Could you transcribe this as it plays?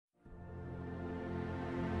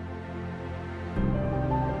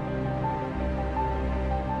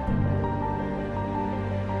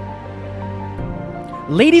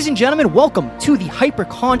Ladies and gentlemen, welcome to the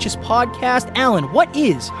Hyperconscious Podcast. Alan, what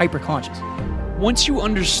is hyperconscious? Once you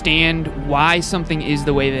understand why something is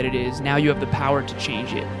the way that it is, now you have the power to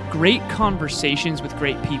change it. Great conversations with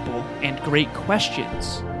great people and great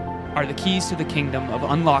questions are the keys to the kingdom of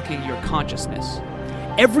unlocking your consciousness.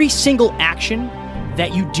 Every single action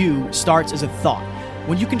that you do starts as a thought.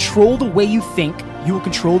 When you control the way you think, you will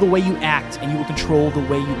control the way you act, and you will control the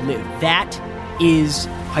way you live. That is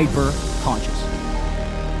hyperconscious.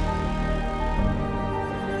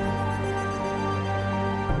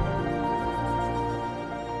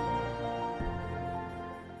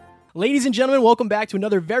 Ladies and gentlemen, welcome back to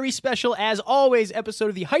another very special, as always, episode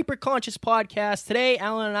of the Hyperconscious Podcast. Today,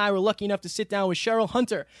 Alan and I were lucky enough to sit down with Cheryl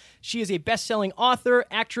Hunter. She is a best-selling author,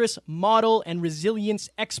 actress, model, and resilience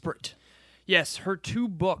expert. Yes, her two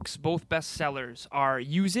books, both bestsellers, are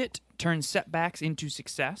Use It, Turn Setbacks into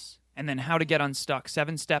Success, and then How to Get Unstuck,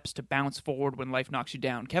 7 Steps to Bounce Forward When Life Knocks You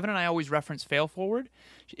Down. Kevin and I always reference fail forward.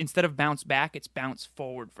 Instead of bounce back, it's bounce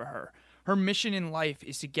forward for her. Her mission in life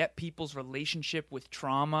is to get people's relationship with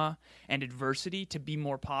trauma and adversity to be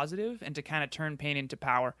more positive and to kind of turn pain into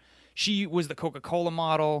power. She was the Coca-Cola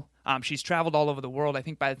model. She's traveled all over the world. I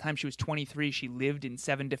think by the time she was 23, she lived in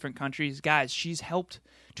 7 different countries. Guys, she's helped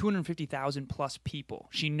 250,000 plus people.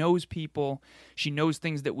 She knows people. She knows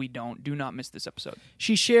things that we don't. Do not miss this episode.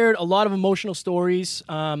 She shared a lot of emotional stories.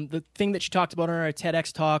 The thing that she talked about in her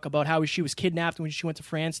TEDx talk about how she was kidnapped when she went to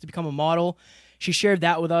France to become a model. She shared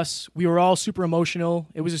that with us. We were all super emotional.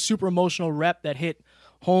 It was a super emotional rep that hit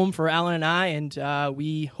home for Alan and I, and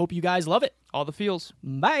we hope you guys love it. All the feels.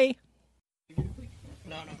 Bye.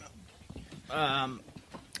 No.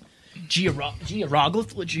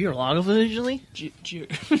 Geographically?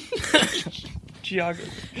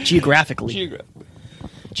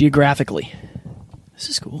 Geographically. This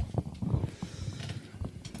is cool.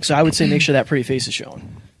 So I would say make sure that pretty face is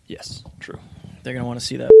showing. Yes, true. They're going to want to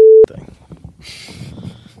see that thing.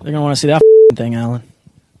 They're going to want to see that thing, Alan.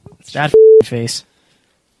 That face.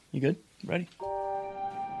 You good? Ready?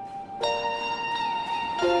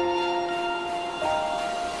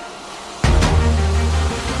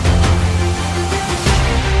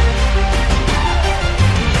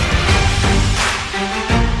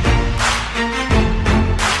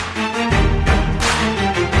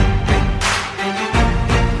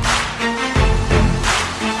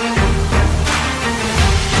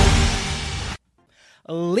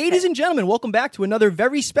 Ladies and gentlemen, welcome back to another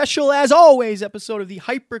very special, as always, episode of the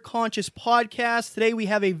Hyperconscious Podcast. Today we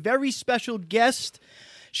have a very special guest.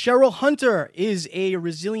 Cheryl Hunter is a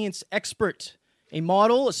resilience expert, a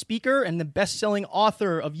model, a speaker, and the best-selling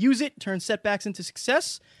author of Use It, Turn Setbacks into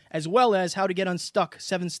Success, as well as How to Get Unstuck,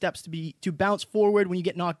 7 Steps to Bounce Forward When You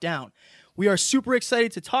Get Knocked Down. We are super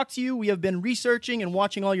excited to talk to you. We have been researching and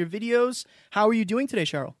watching all your videos. How are you doing today,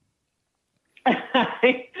 Cheryl?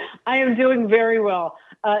 I am doing very well.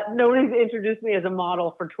 Nobody's introduced me as a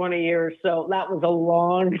model for 20 years, so that was a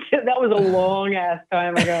long ass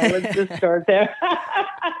time ago. Let's just start there.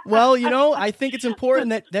 Well, I think it's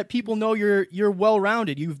important that people know you're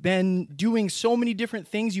well-rounded. You've been doing so many different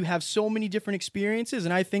things. You have so many different experiences,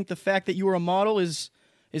 and I think the fact that you are a model is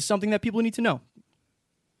something that people need to know.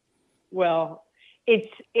 Well,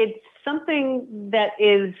 it's something that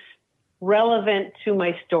is relevant to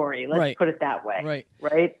my story. Let's put it that way.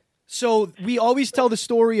 Right. So we always tell the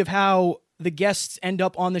story of how the guests end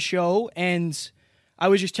up on the show, and I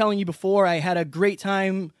was just telling you before, I had a great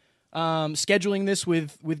time scheduling this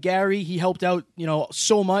with Gary. He helped out,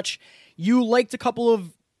 so much. You liked a couple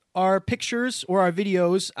of our pictures or our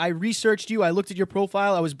videos. I researched you. I looked at your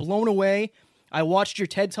profile. I was blown away. I watched your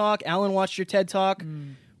TED Talk. Alan watched your TED Talk.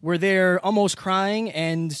 We're there almost crying,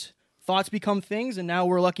 and thoughts become things, and now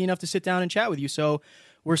we're lucky enough to sit down and chat with you. So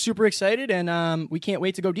we're super excited, and we can't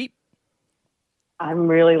wait to go deep. I'm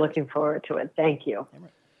really looking forward to it. Thank you.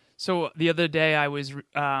 So the other day I was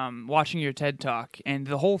watching your TED Talk, and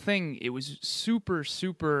the whole thing, it was super,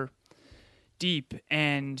 super deep,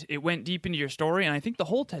 and it went deep into your story, and I think the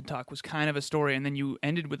whole TED Talk was kind of a story, and then you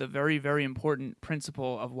ended with a very, very important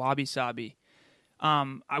principle of wabi-sabi.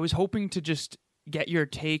 I was hoping to just get your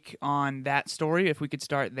take on that story, if we could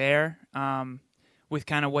start there, with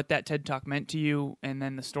kind of what that TED Talk meant to you, and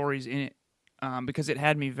then the stories in it. Because it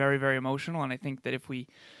had me very, very emotional, and I think that if we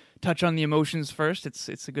touch on the emotions first,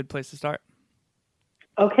 it's a good place to start.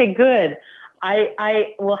 Okay, good.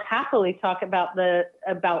 I will happily talk about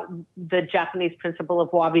the Japanese principle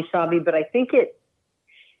of wabi-sabi, but I think it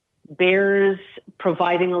bears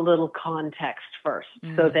providing a little context first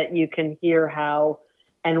so that you can hear how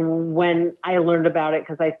and when I learned about it,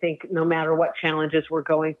 because I think no matter what challenges we're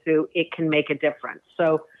going through, it can make a difference.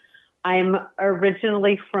 So I'm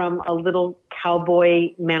originally from a little cowboy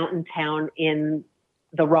mountain town in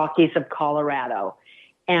the Rockies of Colorado.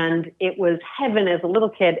 And it was heaven as a little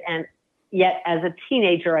kid. And yet as a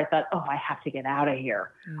teenager, I thought, oh, I have to get out of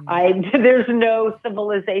here. There's no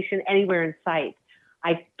civilization anywhere in sight.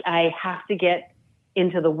 I have to get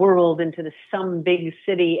into the world, into some big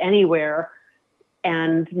city anywhere,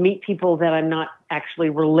 and meet people that I'm not actually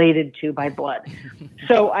related to by blood.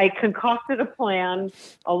 So I concocted a plan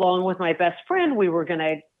along with my best friend. We were going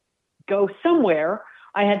to go somewhere.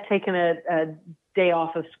 I had taken a day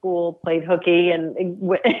off of school, played hooky, and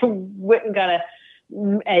went and got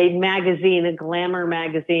a magazine, a glamour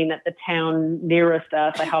magazine at the town nearest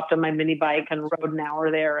us. I hopped on my mini bike and rode an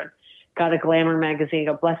hour there and got a glamour magazine.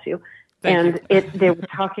 God bless you. Thank you. They were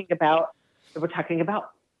talking about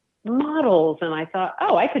models, and I thought,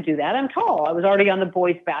 oh, I could do that. I'm tall. I was already on the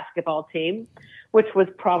boys basketball team, which was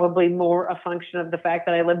probably more a function of the fact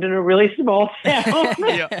that I lived in a really small town.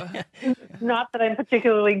 Yeah. Not that I'm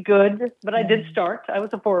particularly good, but I did start. I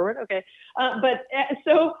was a forward. Okay.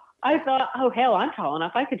 So I thought, oh, hell, I'm tall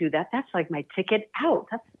enough. I could do that. That's like my ticket out.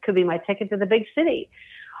 That could be my ticket to the big city.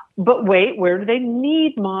 But wait, where do they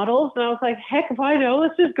need models? And I was like, heck if I know.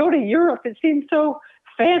 Let's just go to Europe. It seems so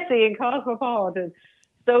fancy and cosmopolitan.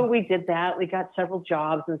 So we did that. We got several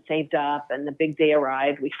jobs and saved up, and the big day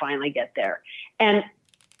arrived. We finally get there. And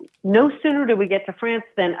no sooner did we get to France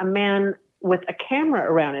than a man with a camera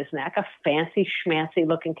around his neck, a fancy schmancy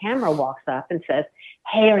looking camera, walks up and says,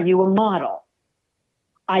 hey, are you a model?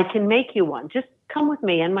 I can make you one. Just come with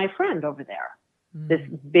me and my friend over there, this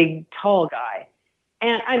big, tall guy.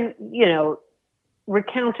 And I'm,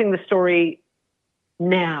 recounting the story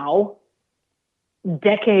now,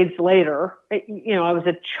 decades later. I was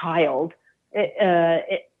a child.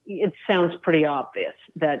 It sounds pretty obvious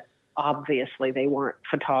that obviously they weren't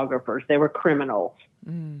photographers. They were criminals.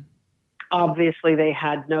 Obviously, they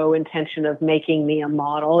had no intention of making me a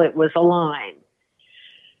model. It was a line.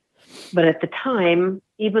 But at the time,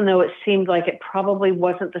 even though it seemed like it probably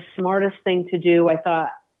wasn't the smartest thing to do, I thought,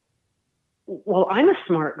 well, I'm a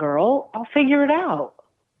smart girl. I'll figure it out.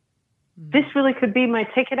 This really could be my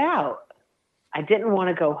ticket out. I didn't want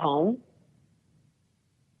to go home.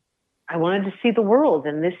 I wanted to see the world,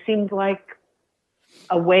 and this seemed like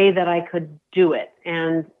a way that I could do it.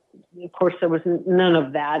 And of course, there was none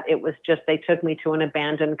of that. It was just they took me to an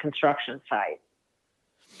abandoned construction site.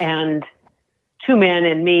 And two men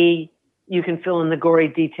and me, you can fill in the gory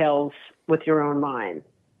details with your own mind.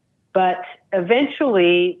 But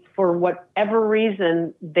eventually, for whatever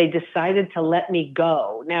reason, they decided to let me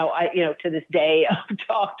go. Now, to this day, I've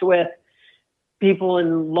talked with people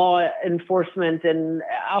in law enforcement and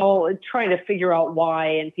all trying to figure out why,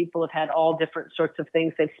 and people have had all different sorts of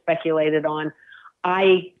things they've speculated on.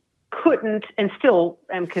 I couldn't, and still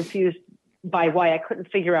am confused by why I couldn't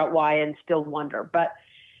figure out why, and still wonder. But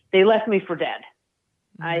they left me for dead.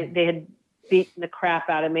 They had beaten the crap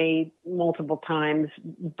out of me multiple times,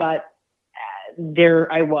 but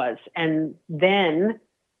there I was. And then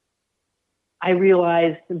I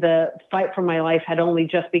realized the fight for my life had only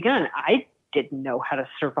just begun. I didn't know how to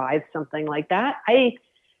survive something like that. I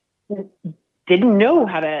didn't know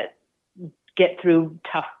how to get through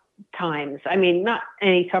tough times. I mean, not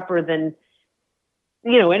any tougher than,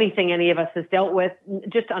 anything any of us has dealt with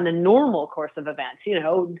just on the normal course of events,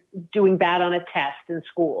 doing bad on a test in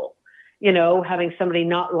school, having somebody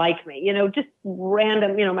not like me, just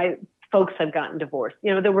random, my folks have gotten divorced.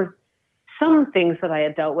 There were some things that I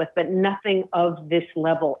had dealt with, but nothing of this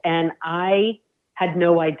level. And I had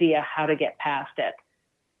no idea how to get past it.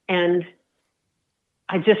 And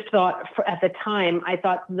I just thought at the time, I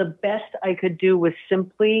thought the best I could do was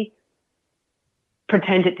simply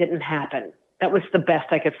pretend it didn't happen. That was the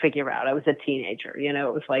best I could figure out. I was a teenager,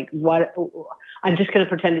 it was like, what? I'm just going to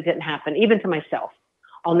pretend it didn't happen, even to myself.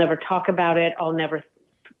 I'll never talk about it. I'll never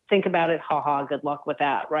think about it. Ha ha, good luck with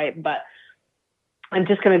that. Right. But I'm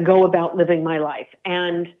just going to go about living my life.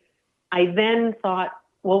 And I then thought,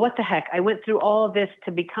 well, what the heck? I went through all of this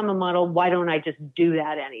to become a model. Why don't I just do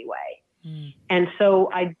that anyway? And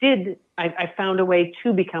so I did. I found a way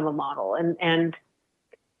to become a model. And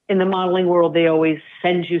in the modeling world, they always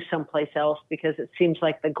send you someplace else because it seems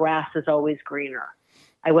like the grass is always greener.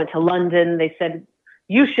 I went to London. They said,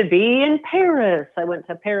 you should be in Paris. I went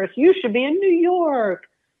to Paris. You should be in New York.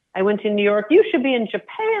 I went to New York. You should be in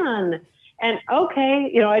Japan. And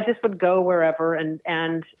okay, I just would go wherever.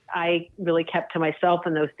 And I really kept to myself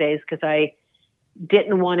in those days because I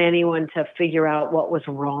didn't want anyone to figure out what was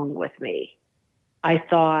wrong with me. I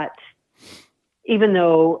thought, even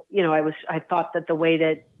though, I thought that the way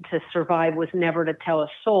to survive was never to tell a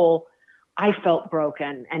soul, I felt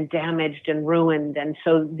broken and damaged and ruined. And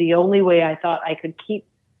so the only way I thought I could keep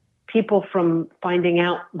people from finding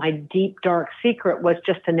out my deep, dark secret was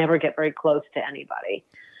just to never get very close to anybody.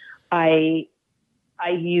 I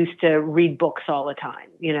used to read books all the time.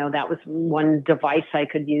 You know, that was one device I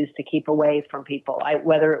could use to keep away from people. I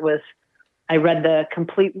read the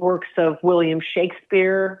complete works of William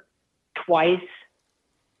Shakespeare twice,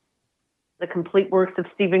 the complete works of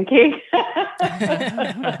Stephen King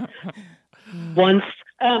once.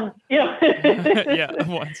 Yeah,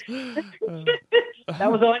 once.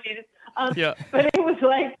 That was all I needed. Yeah. But it was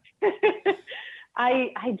like,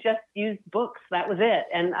 I just used books. That was it.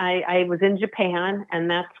 And I was in Japan, and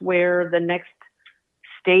that's where the next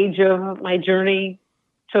stage of my journey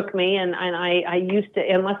took me. And I used to,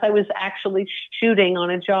 unless I was actually shooting on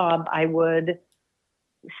a job, I would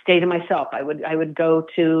stay to myself. I would go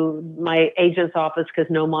to my agent's office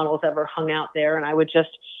because no models ever hung out there. And I would just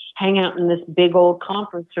hang out in this big old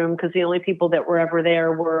conference room because the only people that were ever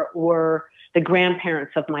there were the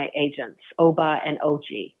grandparents of my agents, Oba and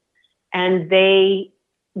Oji. And they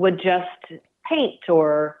would just paint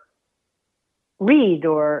or read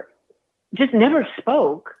or just never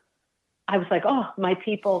spoke. I was like, oh, my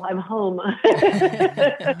people, I'm home.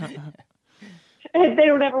 And they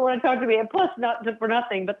don't ever want to talk to me. And plus, not for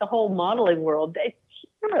nothing, but the whole modeling world,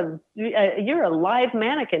 you're a live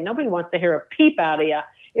mannequin. Nobody wants to hear a peep out of you.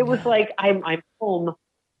 It was like, I'm home.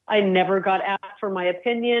 I never got asked for my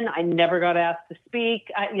opinion. I never got asked to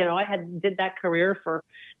speak. I did that career for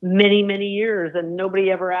many, many years, and nobody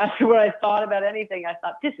ever asked me what I thought about anything. I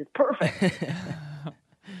thought, this is perfect.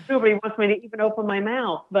 Nobody wants me to even open my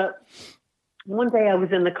mouth. But one day I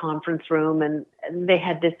was in the conference room, and they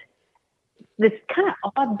had this kind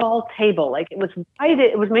of oddball table. Like, it was wide.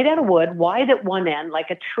 It was made out of wood, wide at one end, like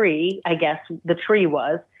a tree, I guess the tree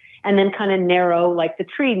was, and then kind of narrow, like the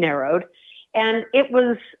tree narrowed. And it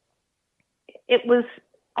was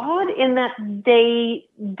odd in that they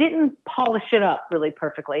didn't polish it up really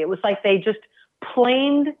perfectly. It was like they just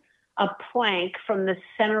planed a plank from the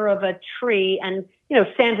center of a tree and,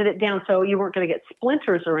 sanded it down so you weren't going to get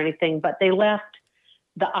splinters or anything, but they left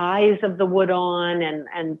the eyes of the wood on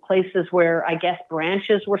and places where I guess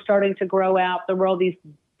branches were starting to grow out. There were all these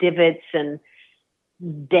divots and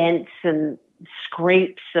dents and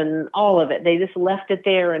scrapes and all of it. They just left it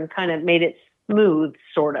there and kind of made it smooth,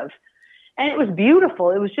 sort of. And it was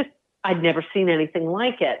beautiful. It was just, I'd never seen anything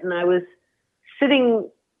like it. And I was sitting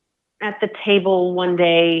at the table one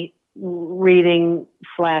day reading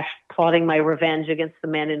 / plotting my revenge against the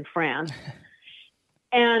men in France.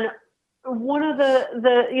 And one of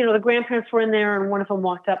the grandparents were in there, and one of them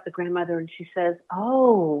walked up, the grandmother, and she says,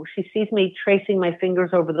 oh, she sees me tracing my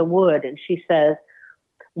fingers over the wood, and she says,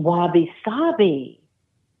 wabi sabi.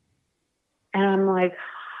 And I'm like,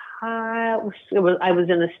 I was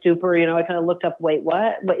in a stupor, I kind of looked up, wait,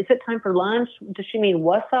 what? Is it time for lunch? Does she mean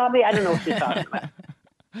wasabi? I don't know what she's talking about.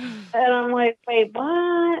 And I'm like, wait,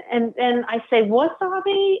 what? And I say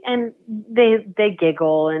wasabi, and they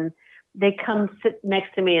giggle, and they come sit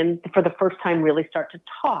next to me and for the first time really start to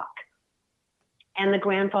talk. And the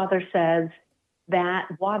grandfather says that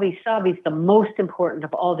wabi-sabi is the most important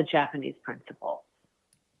of all the Japanese principles.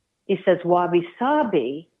 He says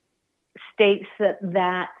wabi-sabi states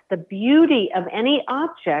that the beauty of any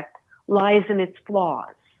object lies in its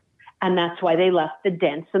flaws. And that's why they left the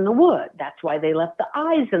dents in the wood. That's why they left the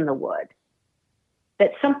eyes in the wood.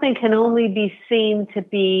 That something can only be seen to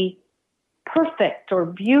be perfect or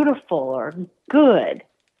beautiful or good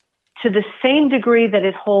to the same degree that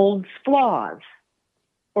it holds flaws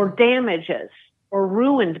or damages or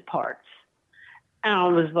ruined parts. And I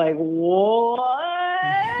was like, what?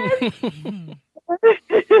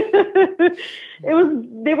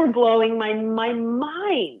 They were blowing my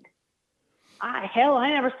mind. I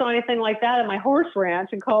never saw anything like that at my horse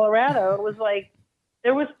ranch in Colorado. It was like,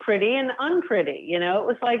 there was pretty and unpretty, it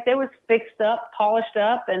was like there was fixed up, polished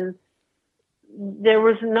up, and there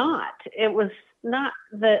was not. It was not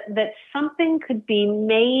that something could be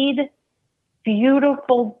made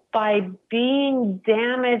beautiful by being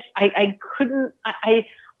damaged. I couldn't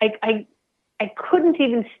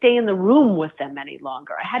even stay in the room with them any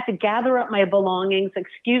longer. I had to gather up my belongings,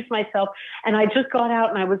 excuse myself, and I just got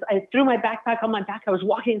out and I threw my backpack on my back. I was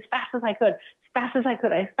walking as fast as I could,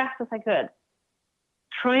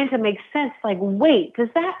 trying to make sense. Like, wait, does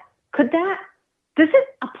it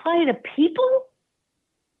apply to people?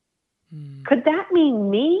 Could that mean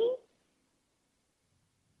me?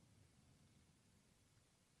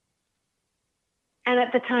 And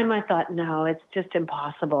at the time I thought, no, it's just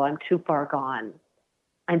impossible. I'm too far gone.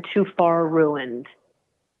 I'm too far ruined.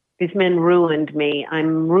 these men ruined me.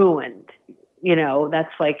 I'm ruined. You know,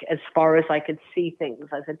 that's like as far as I could see things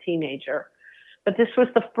as a teenager. But this was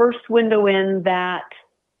the first window in that,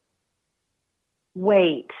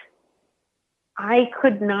 wait, I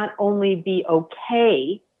could not only be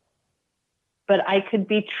okay, but I could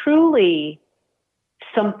be truly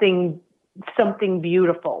something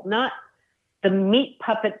beautiful. Not the meat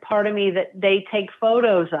puppet part of me that they take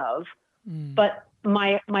photos of, but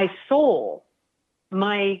my soul,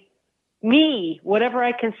 me, whatever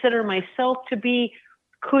I consider myself to be,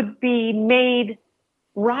 could be made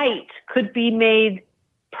right, could be made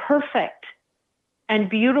perfect and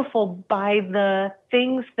beautiful by the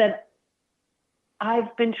things that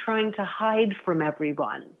I've been trying to hide from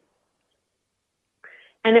everyone.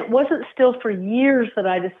 And it wasn't still for years that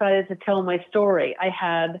I decided to tell my story. I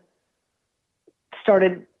had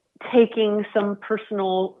started taking some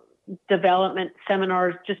personal development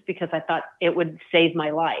seminars just because I thought it would save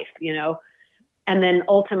my life, you know. And then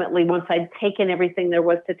ultimately, once I'd taken everything there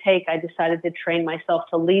was to take, I decided to train myself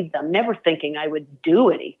to lead them, never thinking I would do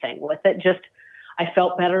anything with it. Just I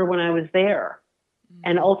felt better when I was there.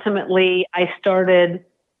 And ultimately, I started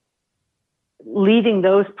leading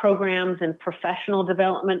those programs and professional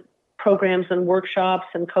development programs and workshops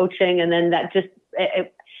and coaching. And then that just,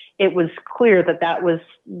 it was clear that was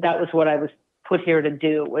what I was put here to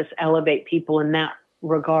do, was elevate people in that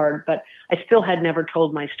regard. But I still had never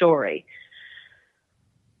told my story.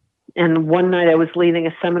 And one night I was leading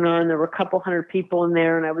a seminar and there were a couple hundred people in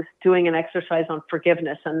there and I was doing an exercise on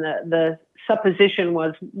forgiveness. And the supposition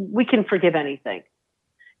was, we can forgive anything.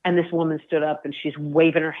 And this woman stood up and she's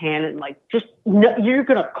waving her hand and like, just, no, you're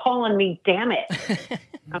going to call on me, damn it.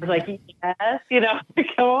 I was like, yes, you know,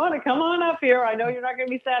 come on up here. I know you're not going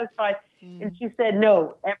to be satisfied. And she said,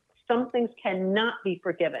 no, some things cannot be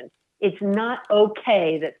forgiven. It's not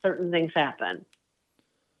okay that certain things happen.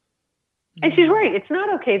 And she's right. It's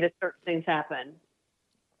not okay that certain things happen.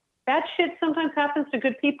 Bad shit sometimes happens to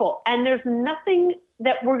good people. And there's nothing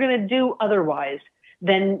that we're going to do otherwise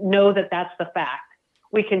than know that that's the fact.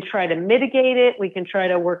 We can try to mitigate it. We can try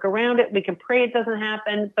to work around it. We can pray it doesn't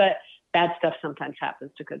happen, but bad stuff sometimes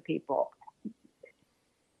happens to good people.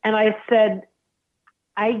 And I said,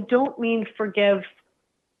 I don't mean forgive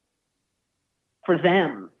for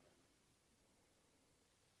them.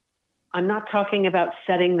 I'm not talking about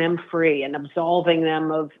setting them free and absolving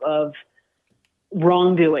them of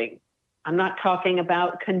wrongdoing. I'm not talking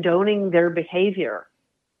about condoning their behavior.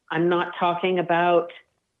 I'm not talking about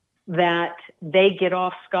that they get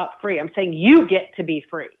off scot-free. I'm saying you get to be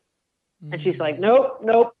free. Mm-hmm. And she's like, nope,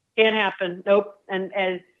 can't happen. Nope. And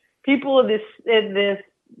people of this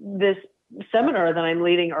seminar that I'm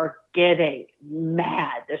leading are getting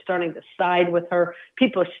mad. They're starting to side with her.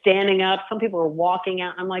 People are standing up. Some people are walking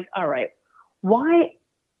out. I'm like, all right, why?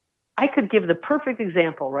 I could give the perfect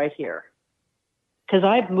example right here because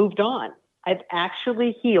I've moved on. I've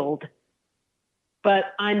actually healed, but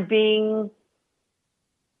I'm being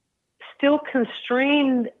still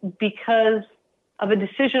constrained because of a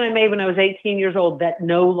decision I made when I was 18 years old that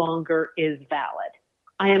no longer is valid.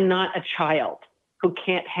 I am not a child who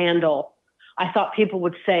can't handle. I thought people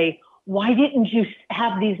would say, why didn't you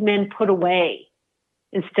have these men put away?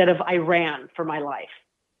 Instead of I ran for my life,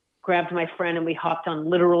 grabbed my friend and we hopped on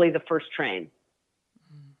literally the first train.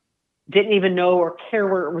 Didn't even know or care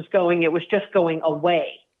where it was going. It was just going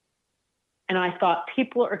away. And I thought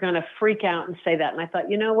people are going to freak out and say that. And I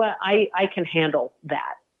thought, you know what? I can handle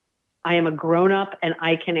that. I am a grown-up and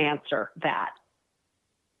I can answer that.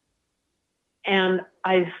 And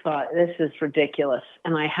I thought, this is ridiculous.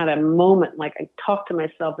 And I had a moment, like I talked to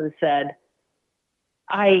myself and said,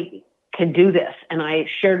 I can do this. And I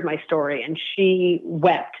shared my story and she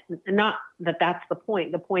wept. Not that that's the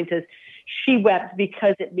point. The point is she wept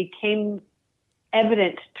because it became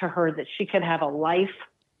evident to her that she could have a life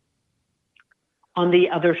on the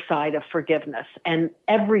other side of forgiveness, and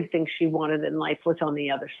everything she wanted in life was on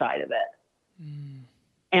the other side of it.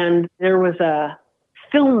 And there was a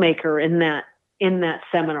filmmaker in that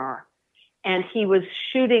seminar, and he was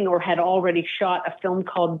shooting or had already shot a film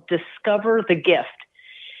called Discover the Gift.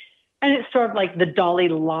 And it started like the Dalai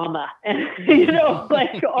Lama and,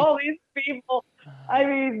 like all these people,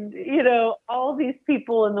 all these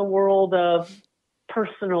people in the world of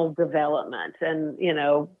personal development and,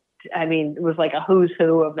 it was like a who's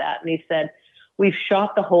who of that. And he said, we've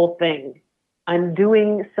shot the whole thing. I'm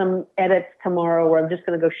doing some edits tomorrow where I'm just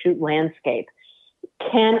going to go shoot landscape.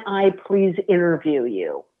 Can I please interview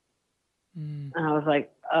you? And I was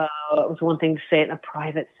like, it was one thing to say it in a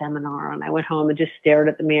private seminar. And I went home and just stared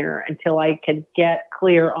at the mirror until I could get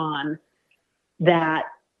clear on that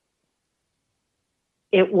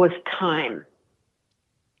it was time.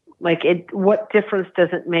 Like, what difference does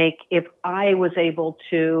it make if I was able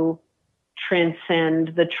to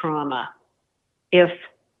transcend the trauma, if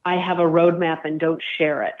I have a roadmap and don't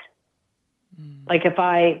share it? Like, if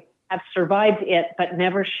I have survived it but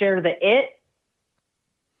never share the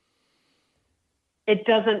it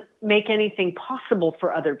doesn't make anything possible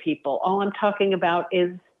for other people. All I'm talking about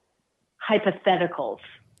is hypotheticals.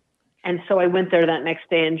 And so I went there that next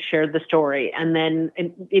day and shared the story. And then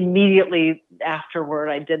immediately afterward,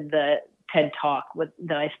 I did the TED Talk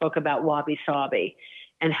that I spoke about Wabi Sabi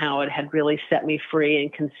and how it had really set me free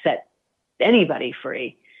and can set anybody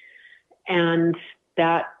free. And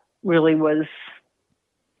that really was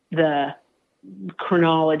the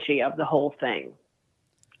chronology of the whole thing.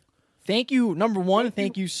 Thank you. Number one,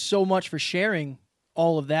 thank you so much for sharing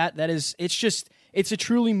all of that. It's a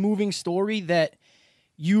truly moving story that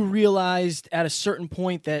you realized at a certain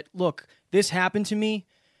point that, look, this happened to me.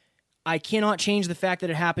 I cannot change the fact that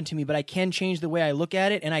it happened to me, but I can change the way I look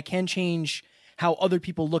at it, and I can change how other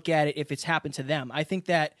people look at it if it's happened to them. I think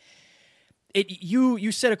that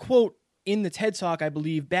you said a quote in the TED Talk, I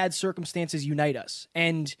believe, bad circumstances unite us.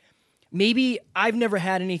 And maybe I've never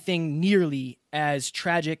had anything nearly as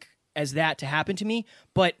tragic as that to happen to me,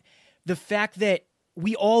 but the fact that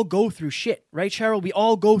we all go through shit, right, Cheryl? We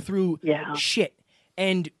all go through shit.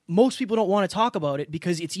 And most people don't want to talk about it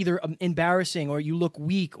because it's either embarrassing or you look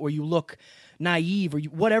weak or you look naive or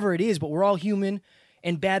whatever it is, but we're all human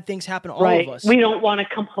and bad things happen to all of us. We don't want to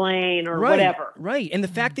complain or whatever. Right. And the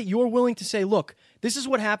fact that you're willing to say, look, this is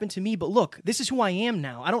what happened to me, but look, this is who I am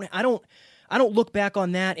now. I don't look back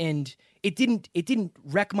on that and it didn't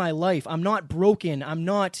wreck my life. I'm not broken. I'm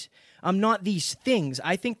not these things.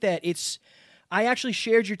 I think that I actually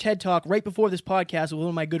shared your TED Talk right before this podcast with one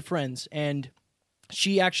of my good friends, and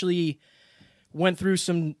she actually went through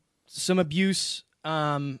some abuse,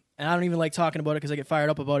 and I don't even like talking about it because I get fired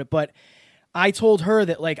up about it. But I told her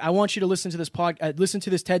that, like, I want you to listen to this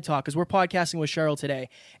TED Talk because we're podcasting with Cheryl today,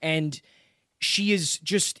 and she is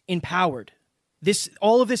just empowered.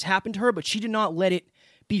 All of this happened to her, but she did not let it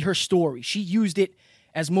be her story. She used it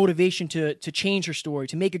as motivation to change her story,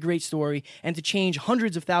 to make a great story, and to change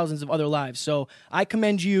hundreds of thousands of other lives. So I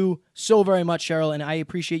commend you so very much, Cheryl, and I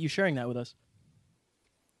appreciate you sharing that with us.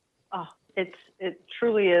 Oh, it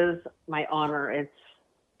truly is my honor.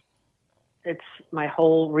 It's my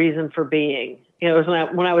whole reason for being. You know, it was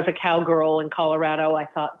when I was a cowgirl in Colorado, I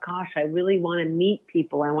thought, gosh, I really want to meet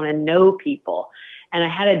people. I want to know people. And I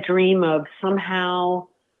had a dream of somehow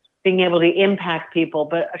being able to impact people,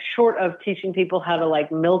 but short of teaching people how to,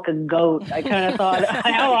 like, milk a goat, I kind of thought,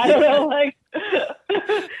 I don't know, like,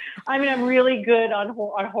 I mean, I'm really good on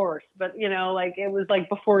horse, but, you know, like, it was like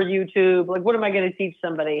before YouTube, like, what am I going to teach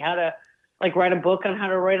somebody? How to, like, write a book on how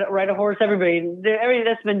to ride a horse? Everything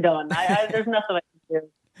that's been done. There's nothing I can do.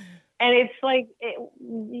 And it's like,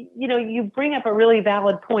 you know, you bring up a really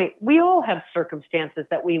valid point. We all have circumstances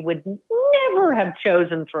that we would never have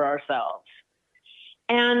chosen for ourselves.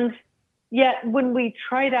 And yet when we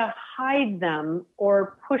try to hide them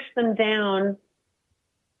or push them down,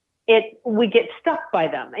 we get stuck by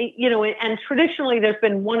them. You know, and traditionally there's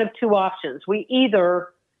been one of two options. We either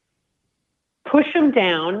push them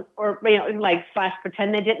down or, you know, like,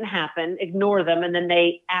 pretend they didn't happen, ignore them, and then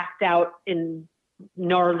they act out in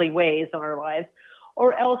gnarly ways in our lives,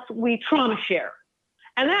 or else we trauma share.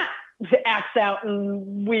 And that acts out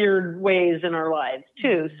in weird ways in our lives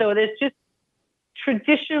too. So there's just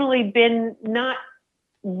traditionally been not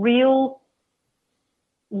real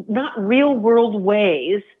world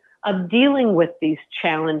ways of dealing with these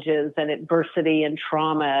challenges and adversity and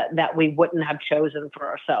trauma that we wouldn't have chosen for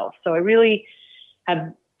ourselves. So I really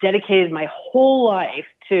have dedicated my whole life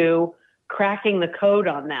to cracking the code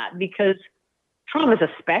on that, because trauma is a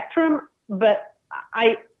spectrum, but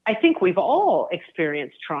I think we've all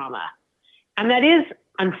experienced trauma. And that is,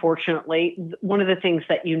 unfortunately, one of the things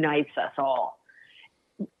that unites us all.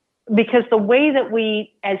 Because the way that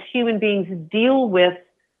we, as human beings, deal with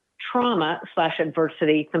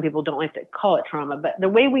trauma/adversity, some people don't like to call it trauma, but the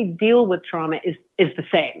way we deal with trauma is the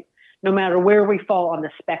same, no matter where we fall on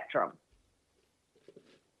the spectrum.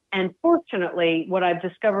 And fortunately, what I've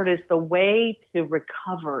discovered is the way to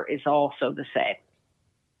recover is also the same.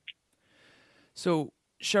 So,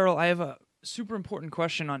 Cheryl, I have a super important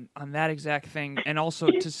question on that exact thing. And also,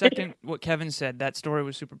 to second what Kevin said, that story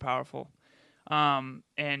was super powerful. And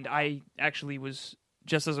I actually was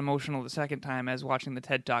just as emotional the second time as watching the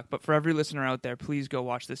TED Talk. But for every listener out there, please go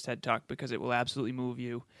watch this TED Talk because it will absolutely move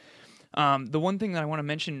you. The one thing that I want to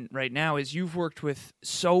mention right now is you've worked with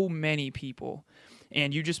so many people,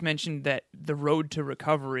 and you just mentioned that the road to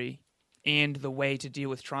recovery and the way to deal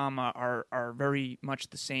with trauma are very much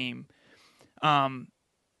the same.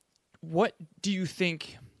 What do you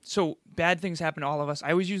think? So bad things happen to all of us.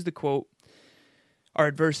 I always use the quote, our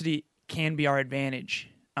adversity can be our advantage,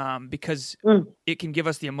 because it can give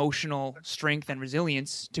us the emotional strength and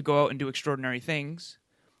resilience to go out and do extraordinary things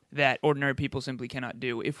that ordinary people simply cannot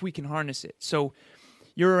do if we can harness it. So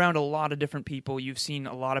you're around a lot of different people. You've seen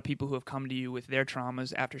a lot of people who have come to you with their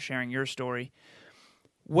traumas after sharing your story.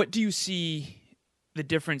 What do you see the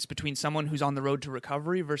difference between someone who's on the road to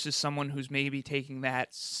recovery versus someone who's maybe taking that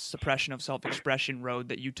suppression of self-expression road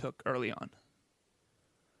that you took early on?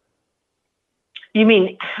 You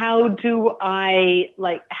mean, how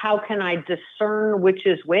can I discern which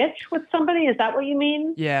is which with somebody? Is that what you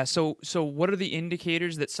mean? Yeah. So what are the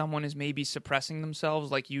indicators that someone is maybe suppressing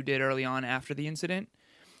themselves like you did early on after the incident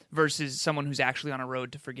versus someone who's actually on a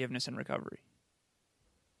road to forgiveness and recovery?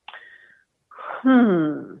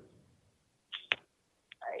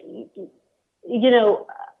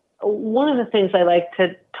 One of the things I like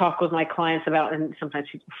to talk with my clients about, and sometimes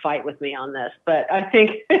people fight with me on this, but I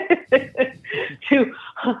think to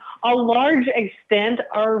a large extent,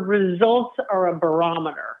 our results are a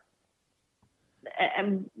barometer.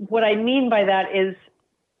 And what I mean by that is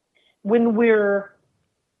when we're,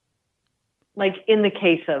 like in the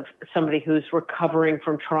case of somebody who's recovering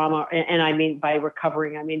from trauma, and I mean by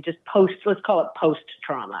recovering, I mean just let's call it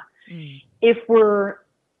post-trauma. If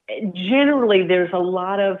generally there's a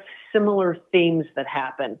lot of similar themes that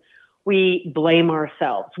happen. We blame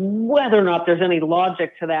ourselves, whether or not there's any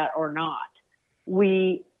logic to that or not.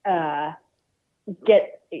 We we're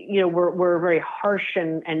very harsh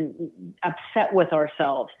and upset with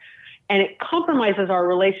ourselves, and it compromises our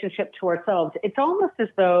relationship to ourselves. It's almost as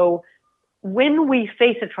though when we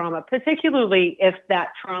face a trauma, particularly if that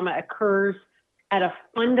trauma occurs at a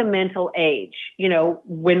fundamental age,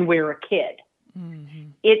 when we're a kid,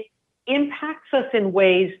 it impacts us in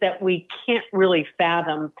ways that we can't really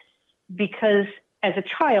fathom because as a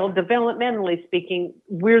child, developmentally speaking,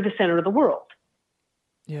 we're the center of the world.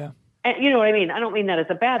 Yeah. And you know what I mean? I don't mean that as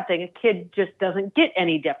a bad thing. A kid just doesn't get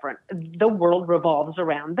any different. The world revolves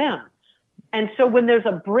around them. And so when there's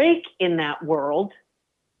a break in that world,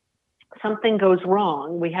 something goes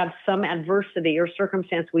wrong. We have some adversity or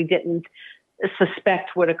circumstance we didn't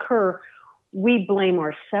suspect would occur. We blame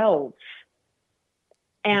ourselves.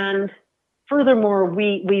 And furthermore,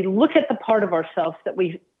 we look at the part of ourselves that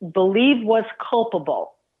we believe was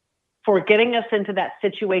culpable for getting us into that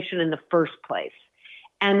situation in the first place.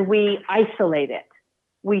 And we isolate it.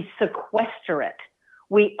 We sequester it.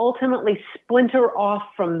 We ultimately splinter off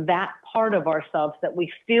from that part of ourselves that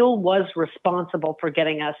we feel was responsible for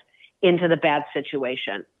getting us into the bad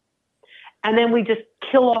situation. And then we just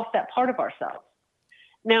kill off that part of ourselves.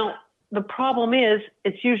 Now, the problem is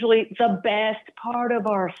it's usually the best part of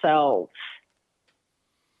ourselves.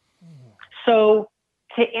 So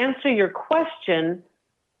to answer your question,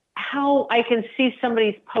 how I can see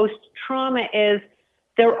somebody's post-trauma is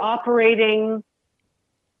they're operating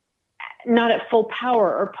not at full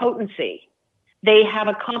power or potency. They have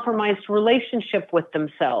a compromised relationship with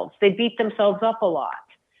themselves. They beat themselves up a lot.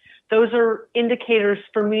 Those are indicators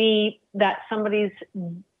for me that somebody's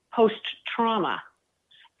post-trauma.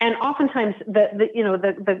 And oftentimes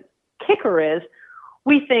the kicker is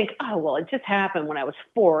we think, oh, well, it just happened when I was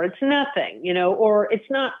 4. It's nothing, or it's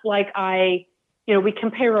not like we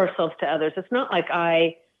compare ourselves to others. It's not like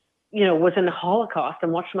I, was in the Holocaust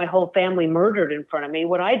and watched my whole family murdered in front of me.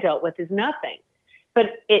 What I dealt with is nothing. But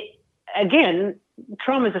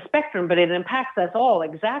trauma is a spectrum, but it impacts us all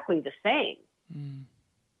exactly the same.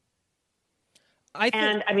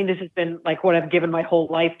 This has been like what I've given my whole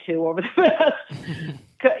life to over the past,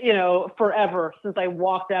 forever since I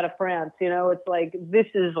walked out of France. It's like, this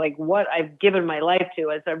is like what I've given my life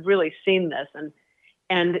to as I've really seen this.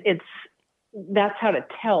 And that's how to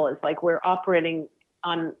tell is like we're operating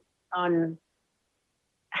on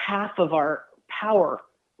half of our power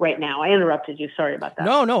right now. I interrupted you. Sorry about that.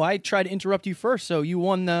 No, I tried to interrupt you first, so you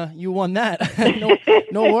won that.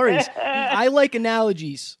 no worries. I like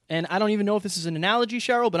analogies, and I don't even know if this is an analogy,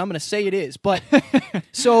 Cheryl, but I'm going to say it is. But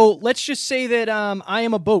so let's just say that I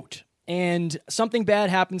am a boat, and something bad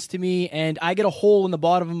happens to me, and I get a hole in the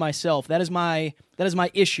bottom of myself. That is my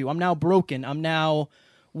issue. I'm now broken. I'm now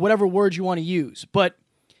whatever word you want to use. But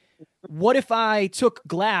what if I took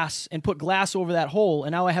glass and put glass over that hole,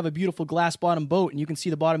 and now I have a beautiful glass-bottom boat, and you can see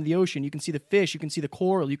the bottom of the ocean, you can see the fish, you can see the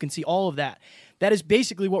coral, you can see all of that. That is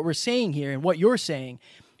basically what we're saying here, and what you're saying.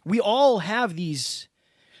 We all have these.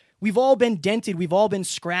 We've all been dented, we've all been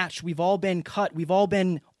scratched, we've all been cut, we've all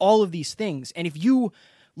been all of these things. And if you,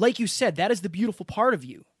 like you said, that is the beautiful part of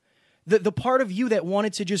you. the part of you that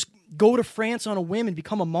wanted to just go to France on a whim and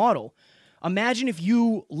become a model. Imagine if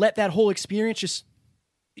you let that whole experience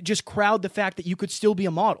just crowd the fact that you could still be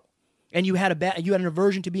a model, and you had an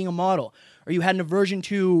aversion to being a model, or you had an aversion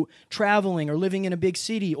to traveling or living in a big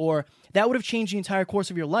city, or that would have changed the entire course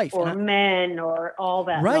of your life. Or men, or all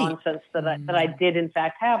that nonsense that I did in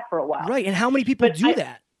fact have for a while. Right, and how many people do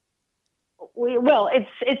that? Well,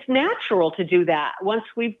 it's natural to do that once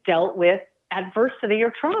we've dealt with adversity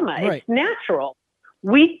or trauma. Right. It's natural.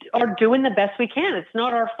 We are doing the best we can. It's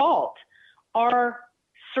not our fault. Our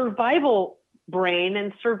survival brain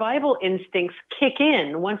and survival instincts kick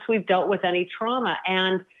in once we've dealt with any trauma.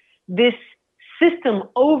 And this system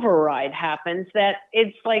override happens that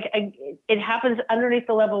it's like it happens underneath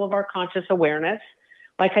the level of our conscious awareness.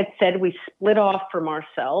 Like I said, we split off from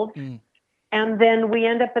ourselves. And then we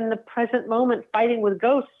end up in the present moment fighting with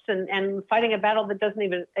ghosts and fighting a battle that doesn't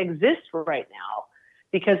even exist right now,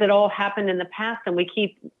 because it all happened in the past, and we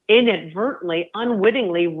keep inadvertently,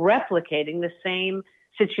 unwittingly replicating the same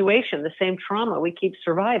situation, the same trauma. We keep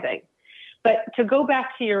surviving. But to go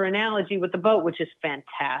back to your analogy with the boat, which is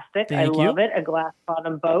fantastic. I love it. A glass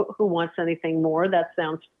bottom boat. Who wants anything more? That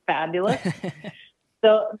sounds fabulous.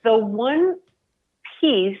 The one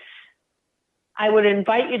piece I would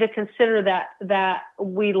invite you to consider that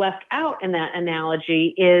we left out in that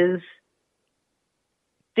analogy is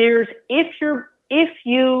if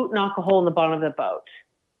you knock a hole in the bottom of the boat,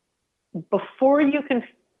 before you can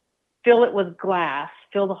fill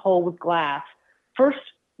the hole with glass, first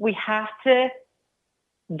we have to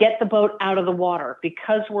get the boat out of the water,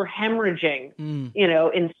 because we're hemorrhaging,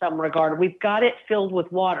 in some regard. We've got it filled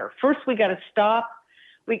with water. First, we got to stop.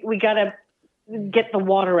 We got to get the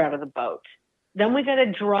water out of the boat. Then we got to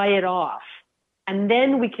dry it off, and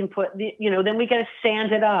then we can then we got to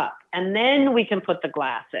sand it up, and then we can put the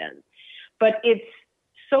glass in. But it's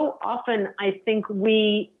so often, I think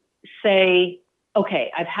we say,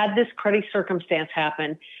 okay, I've had this cruddy circumstance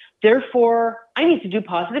happen, therefore I need to do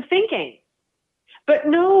positive thinking. But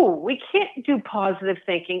no, we can't do positive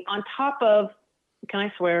thinking on top of, can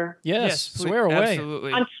I swear? Yes, swear away.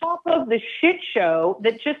 Absolutely. On top of the shit show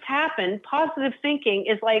that just happened, positive thinking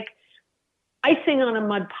is like icing on a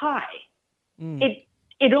mud pie.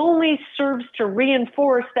 It only serves to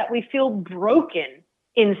reinforce that we feel broken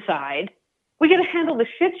inside. We got to handle the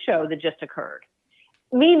shit show that just occurred.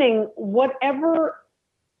 Meaning, whatever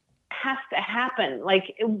has to happen.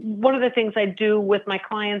 Like, one of the things I do with my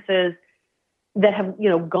clients is that have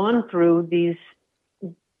gone through these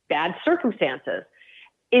bad circumstances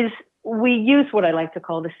is we use what I like to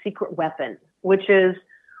call the secret weapon, which is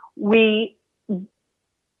we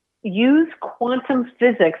use quantum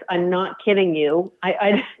physics. I'm not kidding you.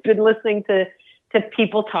 I've been listening to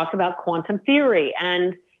people talk about quantum theory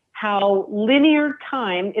and how linear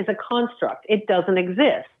time is a construct. It doesn't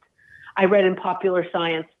exist. I read in Popular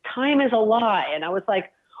Science, time is a lie. And I was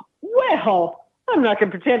like, well, I'm not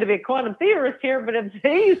going to pretend to be a quantum theorist here, but if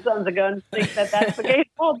these sons of guns think that that's the case,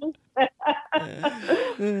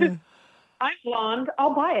 I'm blonde,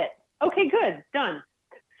 I'll buy it. Okay, good, done.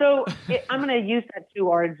 So I'm going to use that to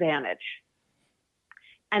our advantage.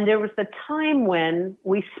 And there was the time when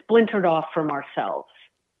we splintered off from ourselves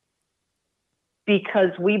because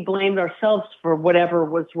we blamed ourselves for whatever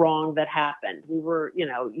was wrong that happened. We were,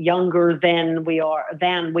 younger than we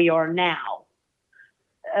are now.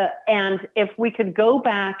 And if we could go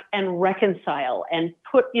back and reconcile and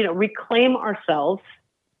reclaim ourselves,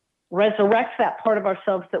 resurrect that part of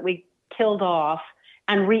ourselves that we killed off,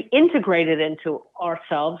 and reintegrate it into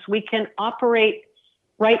ourselves, we can operate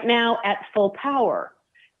right now at full power.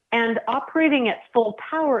 And operating at full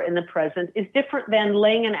power in the present is different than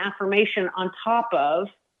laying an affirmation on top of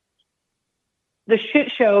the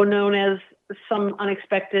shit show known as some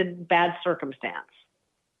unexpected bad circumstance.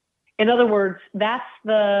 In other words, that's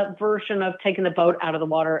the version of taking the boat out of the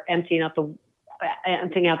water, emptying out the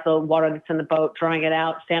water that's in the boat, drying it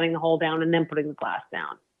out, sanding the hole down, and then putting the glass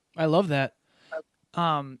down. I love that.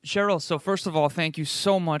 Cheryl, so first of all, thank you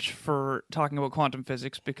so much for talking about quantum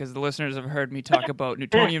physics, because the listeners have heard me talk about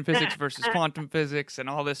Newtonian physics versus quantum physics and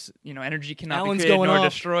all this, energy cannot be created nor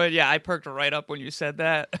destroyed. Yeah, I perked right up when you said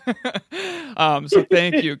that. So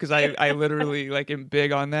thank you, because I literally am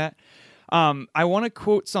big on that. I want to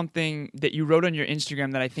quote something that you wrote on your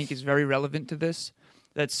Instagram that I think is very relevant to this.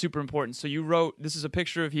 That's super important. So you wrote, this is a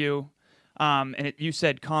picture of you, and you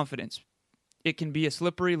said confidence. It can be a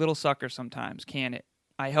slippery little sucker sometimes, can it?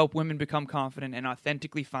 I help women become confident and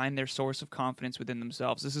authentically find their source of confidence within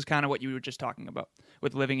themselves. This is kind of what you were just talking about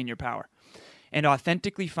with living in your power. and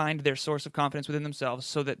authentically find their source of confidence within themselves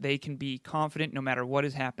so that they can be confident no matter what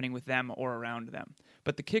is happening with them or around them.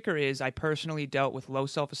 But the kicker is I personally dealt with low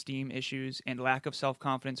self-esteem issues and lack of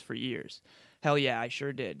self-confidence for years. Hell yeah, I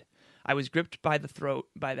sure did. I was gripped by the throat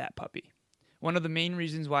by that puppy. One of the main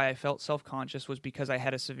reasons why I felt self-conscious was because I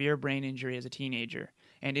had a severe brain injury as a teenager,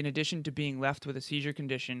 and in addition to being left with a seizure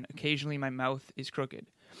condition, occasionally my mouth is crooked.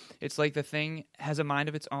 It's like the thing has a mind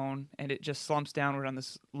of its own, and it just slumps downward on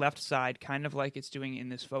this left side, kind of like it's doing in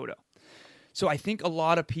this photo. So I think a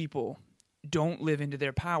lot of people don't live into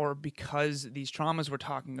their power because these traumas we're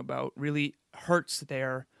talking about really hurts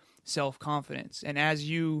their self-confidence. And as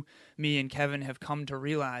you, me, and Kevin have come to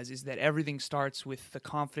realize is that everything starts with the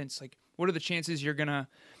confidence. Like, what are the chances you're going to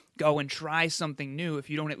go and try something new if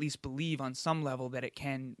you don't at least believe on some level that it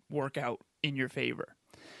can work out in your favor?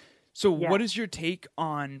 So what is your take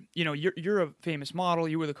on, you're a famous model.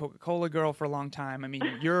 You were the Coca-Cola girl for a long time. I mean,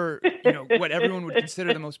 you're, what everyone would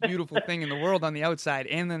consider the most beautiful thing in the world on the outside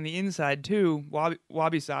and then the inside too,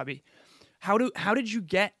 wabi-sabi. How did you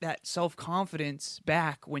get that self-confidence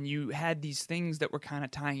back when you had these things that were kind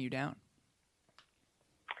of tying you down?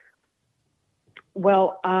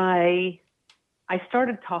 Well, I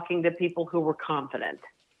started talking to people who were confident.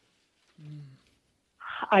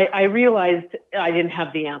 I realized I didn't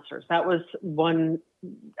have the answers. That was one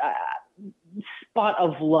spot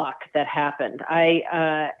of luck that happened.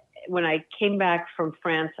 When I came back from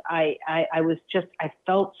France, I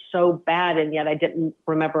felt so bad, and yet I didn't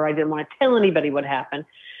want to tell anybody what happened.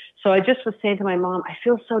 So I just was saying to my mom, I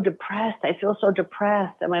feel so depressed.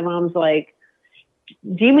 And my mom's like,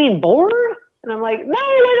 do you mean bored? And I'm like, no,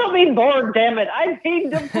 I don't mean bored, damn it. I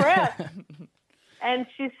mean depressed. And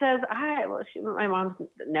she says, my mom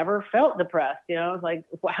never felt depressed. I was like,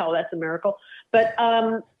 wow, that's a miracle. But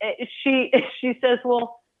she says,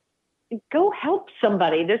 well, go help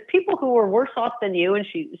somebody. There's people who are worse off than you. And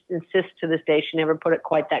she insists to this day, she never put it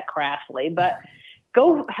quite that crassly, but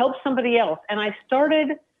go help somebody else. And I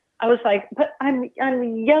was like, but I'm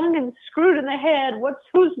young and screwed in the head.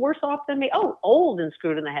 Who's worse off than me? Oh, old and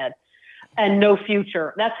screwed in the head. And no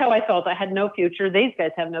future. That's how I felt. I had no future. These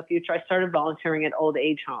guys have no future. I started volunteering at old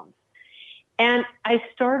age homes. And I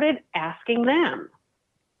started asking them,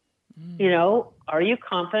 are you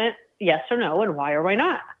confident? Yes or no? And why or why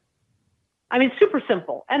not? I mean, super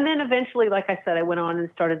simple. And then eventually, like I said, I went on and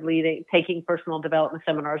started taking personal development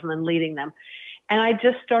seminars and then leading them. And I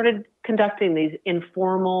just started conducting this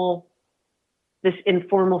informal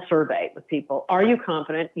survey with people. Are you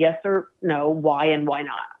confident? Yes or no? Why and why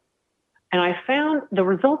not? And I found the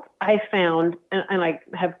results and I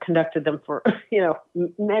have conducted them for,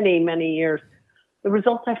 many, many years. The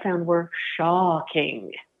results I found were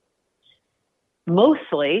shocking.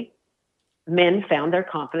 Mostly men found their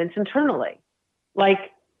confidence internally. Like,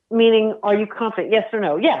 meaning, are you confident? Yes or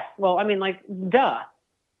no? Yes. Well, I mean, like, duh.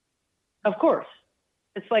 Of course.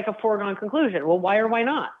 It's like a foregone conclusion. Well, why or why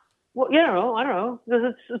not? Well, I don't know.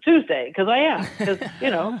 Because it's a Tuesday. Because I am. Because,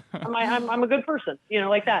 I'm a good person.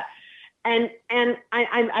 Like that. And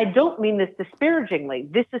I don't mean this disparagingly.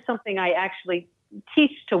 This is something I actually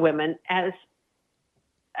teach to women as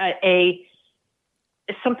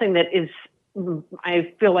something that is,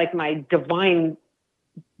 I feel like my divine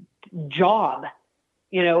job.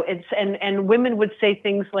 And women would say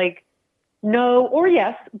things like no or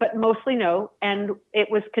yes, but mostly no, and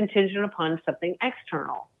it was contingent upon something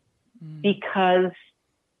external. Because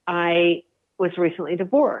I was recently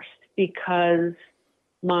divorced, because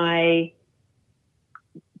my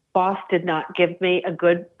boss did not give me a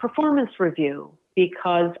good performance review,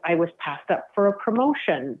 because I was passed up for a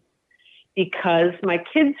promotion, because my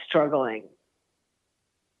kid's struggling.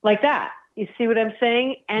 Like that. You see what I'm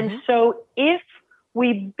saying? And so if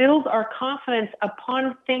we build our confidence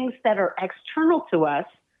upon things that are external to us,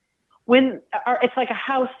 it's like a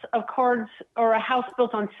house of cards or a house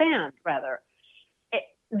built on sand, rather.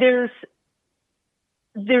 There's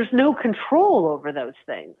no control over those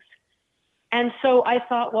things. And so I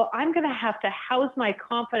thought, well, I'm going to have to house my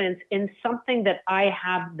confidence in something that I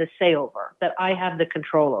have the say over, that I have the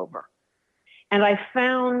control over. And I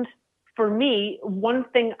found, for me, one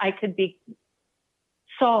thing I could be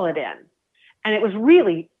solid in. And it was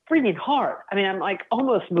really freaking hard. I mean, I'm like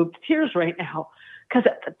almost moved to tears right now, because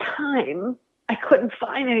at the time I couldn't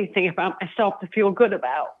find anything about myself to feel good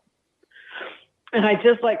about. And I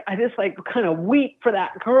just kind of weep for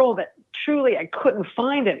that girl that truly I couldn't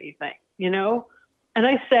find anything, And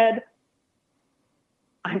I said,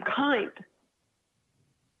 I'm kind.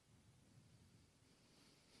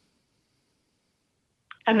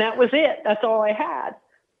 And that was it. That's all I had.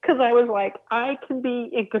 Because I was like, I can be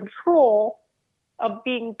in control of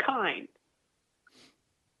being kind.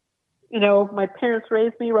 my parents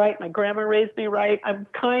raised me right. My grandma raised me right. I'm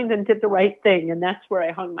kind and did the right thing. And that's where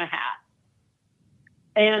I hung my hat.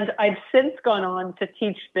 And I've since gone on to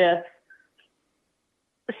teach this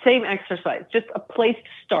same exercise, just a place to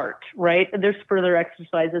start, right? And there's further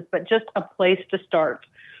exercises, but just a place to start.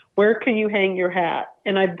 Where can you hang your hat?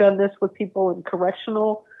 And I've done this with people in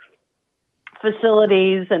correctional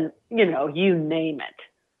facilities and, you name it.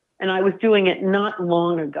 And I was doing it not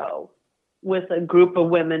long ago with a group of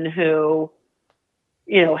women who,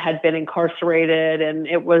 had been incarcerated, and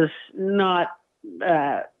it was not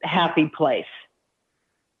a happy place.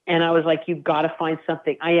 And I was like, you've got to find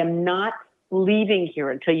something. I am not leaving here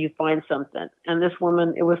until you find something. And this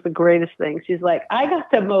woman, it was the greatest thing. She's like, I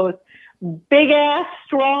got the most big ass,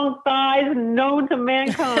 strong thighs known to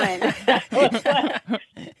mankind. I was like,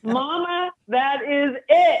 Mama, that is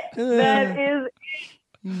it. That is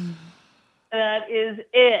it. That is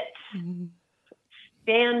it.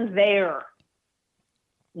 Stand there.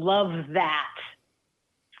 Love that.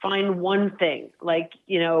 Find one thing. Like,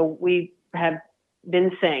 we have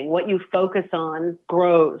been saying, what you focus on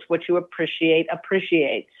grows. What you appreciate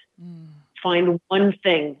appreciates. Find one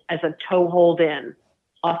thing as a toehold in,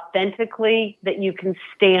 authentically, that you can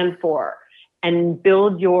stand for, and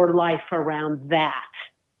build your life around that.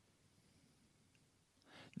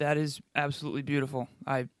 That is absolutely beautiful.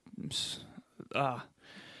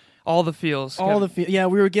 All the feels. Yeah,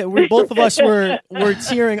 we both of us were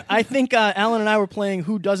tearing. I think Alan and I were playing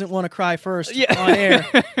Who Doesn't Want to Cry First on air.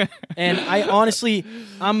 And I honestly,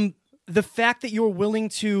 the fact that you're willing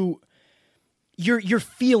to, you're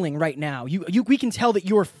feeling right now. We can tell that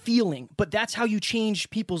you're feeling, but that's how you change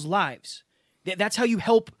people's lives. That's how you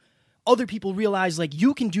help other people realize, like,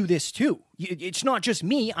 you can do this too. It's not just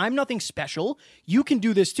me. I'm nothing special. You can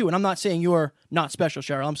do this too. And I'm not saying you're not special,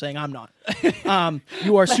 Cheryl. I'm saying I'm not.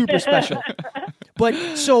 You are super special. But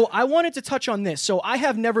so I wanted to touch on this. So I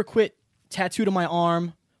have Never Quit tattooed on my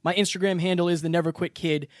arm. My Instagram handle is the Never Quit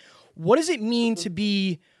Kid. What does it mean to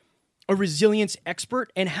be a resilience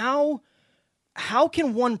expert, and how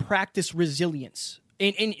can one practice resilience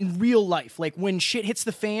in real life? Like, when shit hits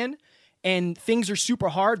the fan and things are super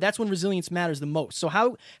hard, that's when resilience matters the most. So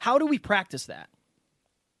how do we practice that?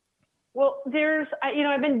 Well,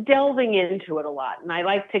 I've been delving into it a lot, and I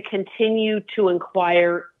like to continue to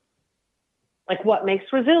inquire, like, what makes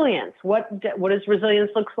resilience? What does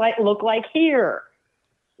resilience look like here?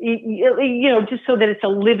 Just so that it's a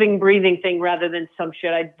living, breathing thing rather than some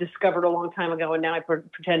shit I discovered a long time ago and now I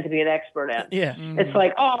pretend to be an expert in. Yeah. It's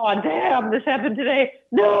like, oh, damn, this happened today.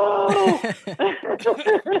 No!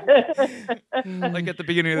 Like at the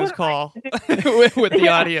beginning of this call with the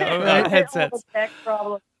audio headsets.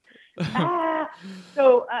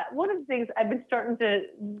 So one of the things I've been starting to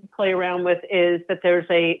play around with is that there's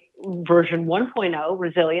a version 1.0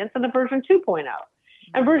 resilience and a version 2.0.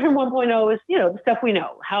 And version 1.0 is, the stuff we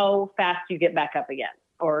know, how fast you get back up again,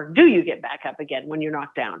 or do you get back up again when you're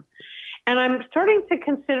knocked down? And I'm starting to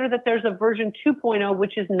consider that there's a version 2.0,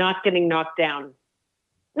 which is not getting knocked down,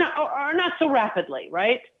 or not so rapidly,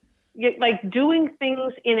 right? Like doing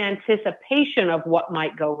things in anticipation of what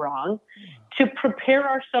might go wrong to prepare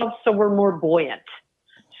ourselves so we're more buoyant,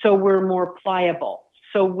 so we're more pliable,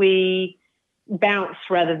 so we bounce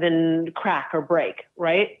rather than crack or break,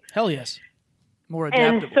 right? Hell yes. More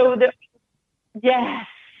adaptable. And so yes.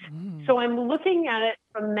 So I'm looking at it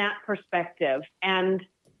from that perspective and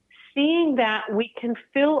seeing that we can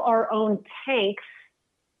fill our own tanks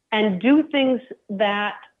and do things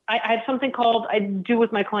that I have something I do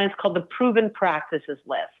with my clients called the proven practices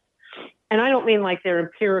list. And I don't mean like they're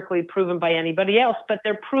empirically proven by anybody else, but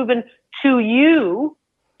they're proven to you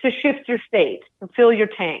to shift your state, to fill your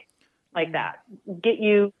tank like that,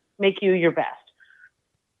 make you your best.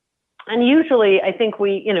 And usually I think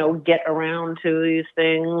we, get around to these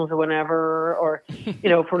things whenever, or,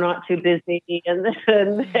 if we're not too busy and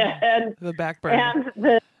the back burner and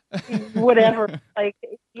the whatever, like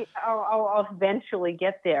I'll eventually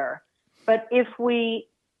get there. But if we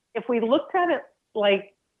looked at it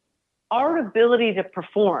like our ability to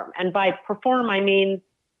perform, and by perform, I mean,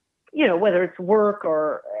 whether it's work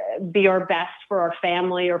or be our best for our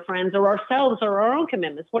family or friends or ourselves or our own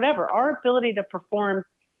commitments, whatever, our ability to perform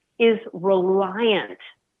is reliant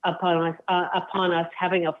upon us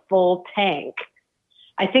having a full tank.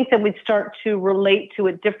 I think that we'd start to relate to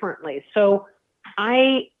it differently. So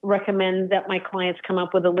I recommend that my clients come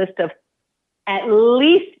up with a list of at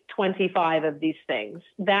least 25 of these things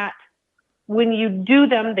that when you do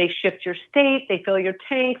them, they shift your state, they fill your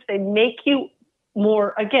tanks, they make you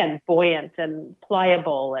more, again, buoyant and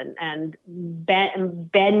pliable and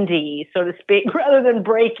bendy, so to speak, rather than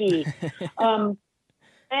breaky.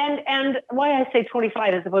 And why I say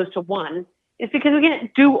 25 as opposed to 1 is because we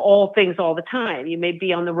can't do all things all the time. You may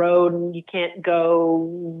be on the road and you can't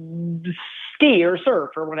go ski or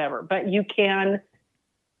surf or whatever, but you can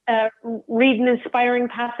read an inspiring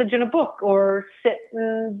passage in a book, or sit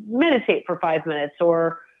and meditate for 5 minutes,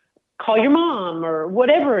 or call your mom, or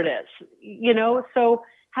whatever it is, so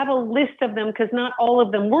have a list of them, because not all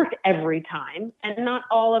of them work every time, and not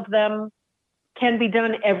all of them can be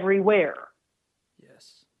done everywhere.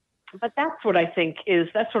 Yes. But that's what I think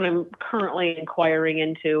that's what I'm currently inquiring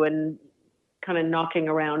into and kind of knocking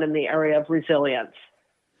around in the area of resilience.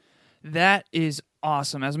 That is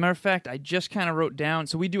awesome. As a matter of fact, I just kind of wrote down,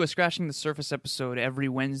 so we do a Scratching the Surface episode every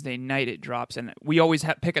Wednesday night. It drops, and we always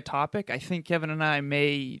pick a topic. I think Kevin and I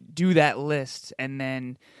may do that list and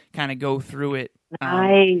then kind of go through it.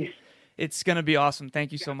 Nice. It's going to be awesome.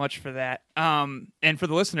 Thank you so much for that. And for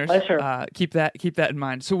the listeners, keep that in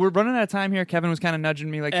mind. So we're running out of time here. Kevin was kind of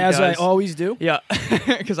nudging me like as he does. I always do. Yeah,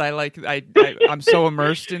 because I'm so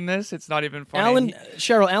immersed in this. It's not even funny.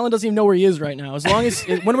 Alan doesn't even know where he is right now. As long as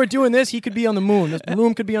when we're doing this, he could be on the moon. The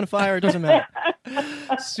room could be on fire. It doesn't matter.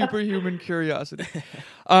 Superhuman curiosity.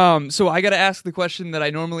 So I got to ask the question that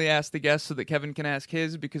I normally ask the guests so that Kevin can ask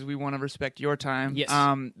his, because we want to respect your time. Yes.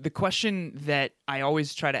 The question that I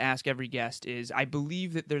always try to ask every guest is, I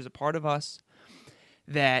believe that there's a part of us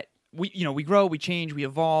that we grow, we change, we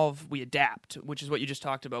evolve, we adapt, which is what you just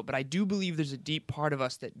talked about. But I do believe there's a deep part of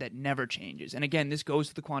us that never changes. And again, this goes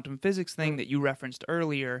to the quantum physics thing that you referenced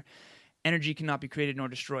earlier. Energy cannot be created nor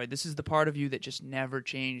destroyed. This is the part of you that just never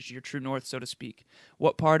changed, your true north, so to speak.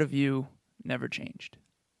 What part of you never changed?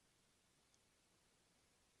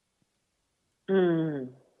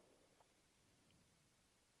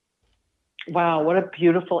 Wow, what a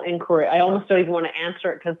beautiful inquiry. I almost don't even want to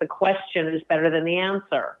answer it, because the question is better than the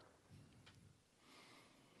answer.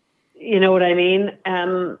 You know what I mean?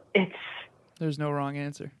 There's no wrong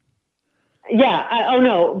answer. Yeah,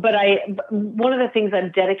 but one of the things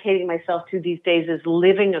I'm dedicating myself to these days is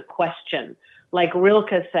living a question. Like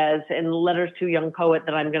Rilke says in Letters to a Young Poet,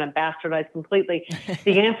 that I'm going to bastardize completely.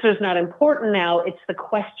 The answer is not important now. It's the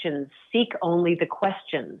questions. Seek only the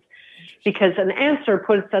questions. Because an answer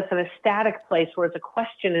puts us in a static place, whereas a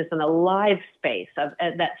question is an alive space,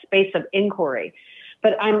 that space of inquiry.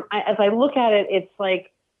 But as I look at it, it's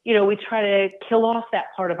like, we try to kill off that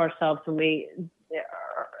part of ourselves when we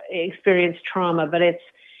experience trauma, but it's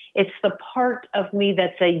the part of me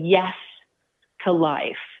that's a yes to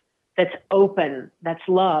life, that's open, that's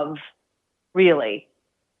love, really.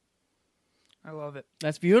 I love it.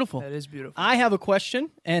 That's beautiful. That is beautiful. I have a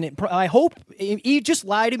question, and I hope you just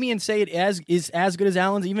lie to me and say it is as good as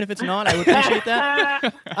Alan's, even if it's not. I would appreciate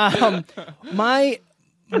that. My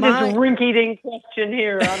rinky-dink question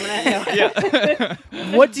here.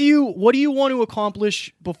 What do you want to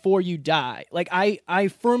accomplish before you die? Like, I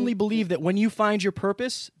firmly believe that when you find your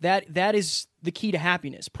purpose, that is the key to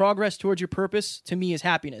happiness. Progress towards your purpose, to me, is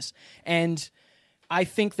happiness. And I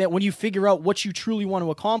think that when you figure out what you truly want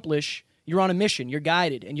to accomplish, you're on a mission, you're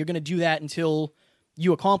guided, and you're going to do that until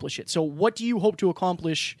you accomplish it. So what do you hope to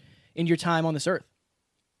accomplish in your time on this earth?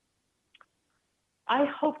 I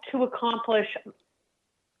hope to accomplish...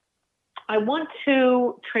 I want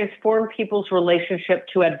to transform people's relationship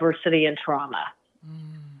to adversity and trauma.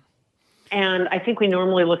 And I think we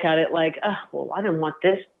normally look at it like, I don't want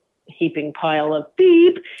this heaping pile of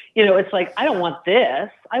beep. It's like, I don't want this.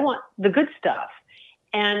 I want the good stuff.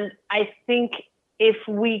 And I think if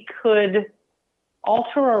we could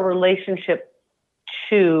alter our relationship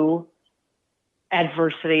to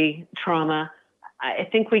adversity, trauma, I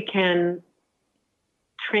think we can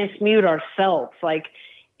transmute ourselves. Like,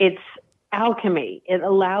 it's alchemy. It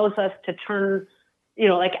allows us to turn,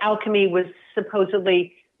 like alchemy was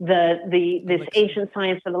supposedly this ancient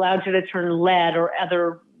science that allowed you to turn lead or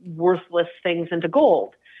other worthless things into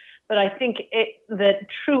gold. But I think that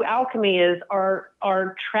true alchemy is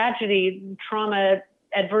our tragedy, trauma,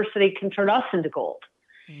 adversity can turn us into gold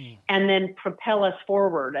and then propel us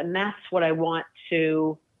forward. And that's what I want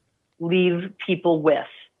to leave people with.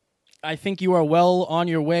 I think you are well on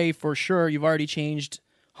your way for sure. You've already changed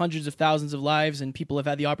hundreds of thousands of lives, and people have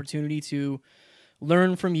had the opportunity to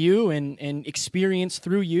learn from you and experience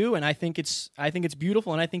through you. And I think it's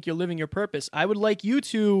beautiful, and I think you're living your purpose. I would like you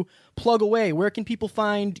to plug away. Where can people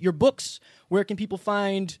find your books? Where can people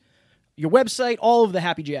find your website? All of the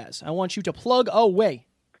happy jazz. I want you to plug away.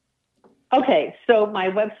 Okay, so my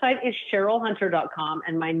website is CherylHunter.com,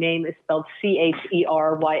 and my name is spelled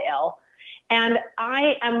Cheryl. And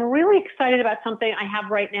I am really excited about something I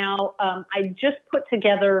have right now. I just put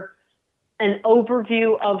together an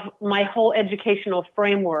overview of my whole educational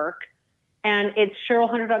framework And it's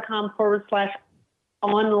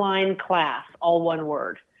CherylHunter.com/online class, all one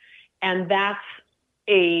word. And that's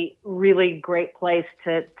a really great place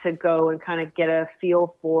to go and kind of get a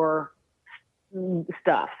feel for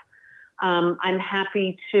stuff. I'm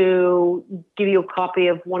happy to give you a copy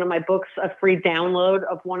of one of my books, a free download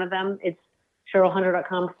of one of them. It's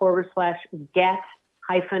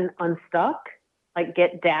CherylHunter.com/get-unstuck, like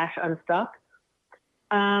get-unstuck.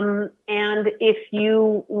 And if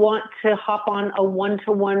you want to hop on a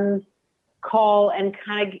one-to-one call and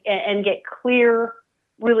and get clear,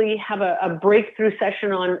 really have a breakthrough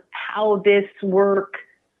session on how this work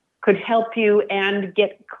could help you and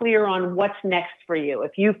get clear on what's next for you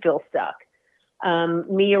if you feel stuck.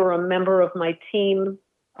 Me or a member of my team,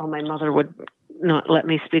 my mother would not let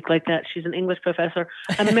me speak like that. She's an English professor.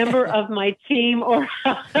 A member of my team or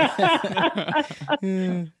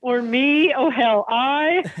or me,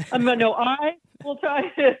 I will try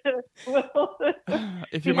to.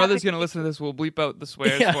 If your mother's going to listen to this, we'll bleep out the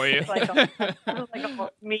swears for you.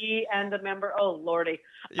 Me and a member. Oh, Lordy.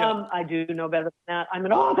 Yeah. I do know better than that. I'm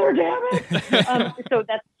an author, damn it. So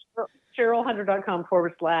that's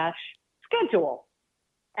CherylHunter.com/schedule.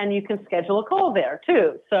 And you can schedule a call there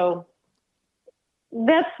too. So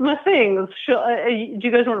that's my thing. Do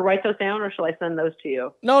you guys want to write those down or shall I send those to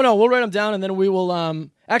you? No, we'll write them down and then we will,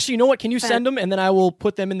 actually, you know what? Can you send them and then I will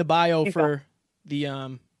put them in the bio for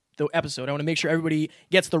the episode. I want to make sure everybody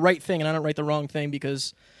gets the right thing and I don't write the wrong thing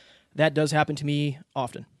because that does happen to me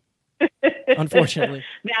often, unfortunately.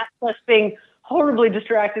 That's plus being horribly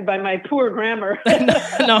distracted by my poor grammar.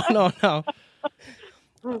 No.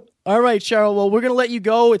 All right, Cheryl. Well, we're going to let you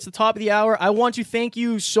go. It's the top of the hour. I want to thank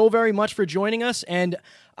you so very much for joining us, and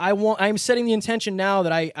I'm setting the intention now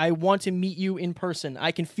that I want to meet you in person.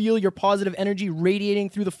 I can feel your positive energy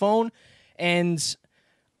radiating through the phone, and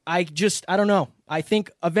I don't know. I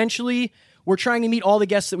think eventually we're trying to meet all the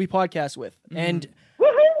guests that we podcast with, and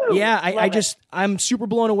yeah, I'm super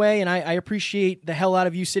blown away, and I appreciate the hell out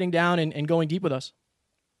of you sitting down and going deep with us.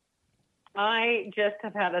 I just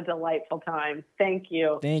have had a delightful time. Thank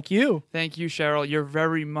you. Thank you. Thank you, Cheryl. You're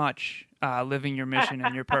very much living your mission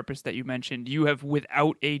and your purpose that you mentioned. You have,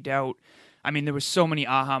 without a doubt, I mean, there was so many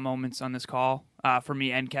aha moments on this call for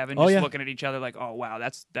me and Kevin, just looking at each other like, oh, wow,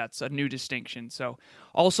 that's a new distinction. So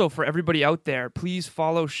also for everybody out there, please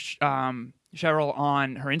follow Cheryl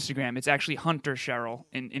on her Instagram. It's actually Hunter Cheryl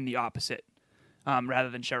in the opposite rather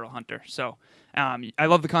than Cheryl Hunter. So I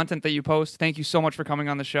love the content that you post. Thank you so much for coming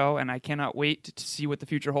on the show, and I cannot wait to see what the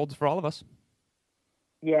future holds for all of us.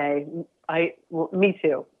 Yay. Me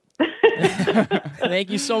too. Thank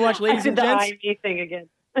you so much, ladies and gents. I did the IME thing again.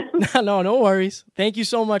 No worries. Thank you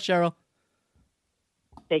so much, Cheryl.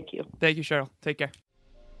 Thank you. Thank you, Cheryl. Take care.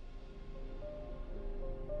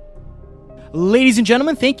 Ladies and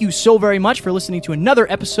gentlemen, thank you so very much for listening to another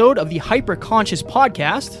episode of the Hyperconscious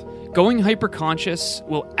Podcast. Going hyperconscious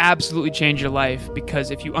will absolutely change your life because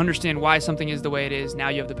if you understand why something is the way it is, now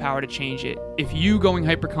you have the power to change it. If you going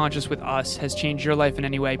hyperconscious with us has changed your life in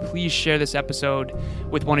any way, please share this episode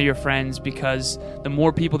with one of your friends because the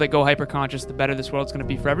more people that go hyperconscious, the better this world's going to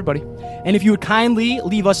be for everybody. And if you would kindly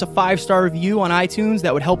leave us a 5-star review on iTunes,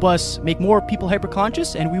 that would help us make more people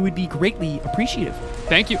hyperconscious, and we would be greatly appreciative.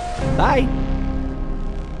 Thank you. Bye.